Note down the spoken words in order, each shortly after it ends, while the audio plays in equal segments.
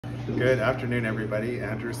Good afternoon, everybody.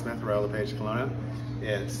 Andrew Smith, Royal LePage, Kelowna.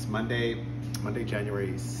 It's Monday,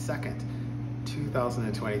 January 2nd,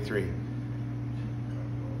 2023.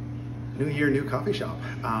 New year, new coffee shop.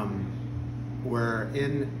 We're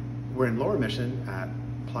in Lower Mission at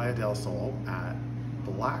Playa del Sol at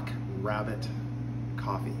Black Rabbit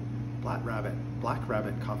Coffee. Black Rabbit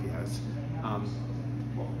Coffee House.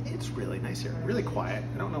 It's really nice here, really quiet.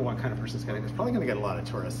 I don't know what kind of person's getting. It's probably going to get a lot of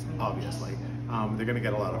tourists, obviously. They're going to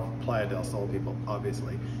get a lot of Playa del Sol people,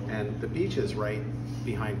 obviously. And the beach is right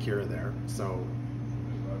behind Kira there, so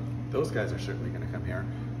those guys are certainly going to come here.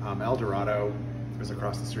 El Dorado is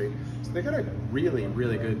across the street, so they got a really,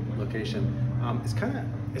 really good location. It's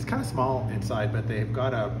kind of small inside, but they've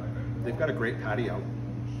got a great patio.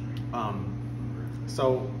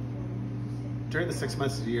 So during the 6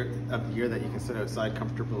 months of the year that you can sit outside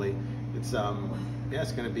comfortably, it's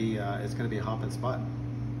going to be a hopping spot.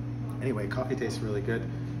 Anyway, coffee tastes really good.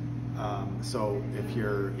 So if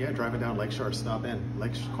you're driving down Lakeshore, stop in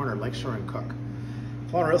corner Lakeshore and Cook.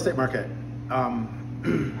 Kelowna real estate market.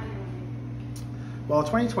 Well,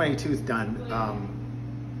 2022 is done.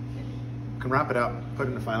 Can wrap it up, put it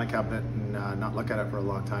in the filing cabinet, and not look at it for a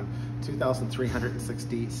long time.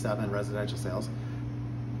 2,367 residential sales.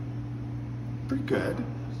 Pretty good.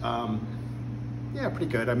 Yeah, pretty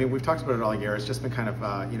good. I mean, we've talked about it all year. It's just been kind of,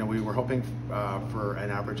 we were hoping for an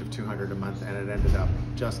average of 200 a month, and it ended up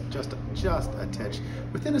just a titch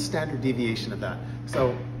within a standard deviation of that.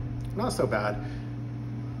 So not so bad.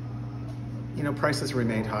 You know, prices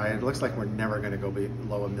remained high. It looks like we're never going to go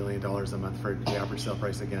below $1 million a month for the average sale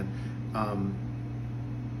price again.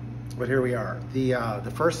 But here we are.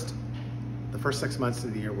 The first 6 months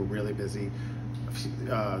of the year were really busy.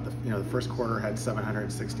 The first quarter had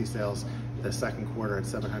 760 sales. The second quarter had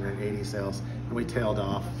 780 sales, and we tailed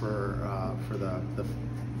off for the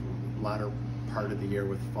latter part of the year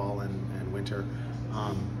with fall and winter.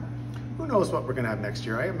 Who knows what we're going to have next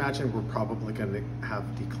year? I imagine we're probably going to have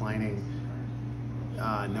declining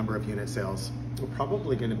number of unit sales. We're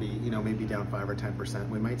probably going to be, maybe down 5 or 10%.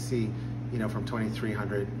 We might see, from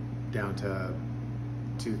 2,300 down to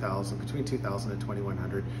 2,000, between 2,000 and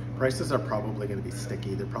 2,100. Prices are probably going to be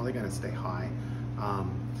sticky. They're probably going to stay high.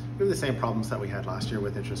 We have the same problems that we had last year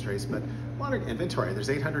with interest rates, but a lot of inventory.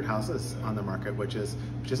 There's 800 houses on the market, which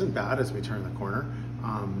isn't bad as we turn the corner.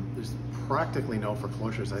 There's practically no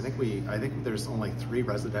foreclosures. I think there's only 3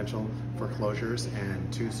 residential foreclosures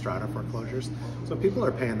and 2 strata foreclosures. So people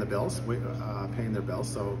are paying the bills, paying their bills.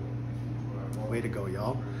 So way to go,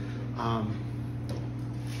 y'all.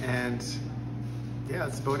 And yeah,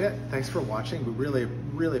 that's about it. Thanks for watching. We really,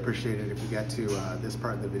 really appreciate it if you get to this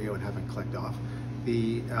part of the video and haven't clicked off.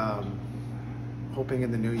 Hoping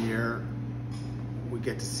in the new year we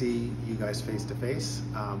get to see you guys face to face.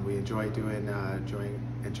 We enjoy doing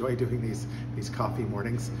these coffee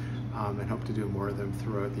mornings, and hope to do more of them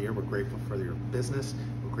throughout the year. We're grateful for your business.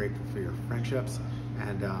 We're grateful for your friendships,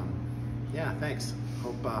 and yeah, thanks.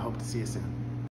 Hope to see you soon.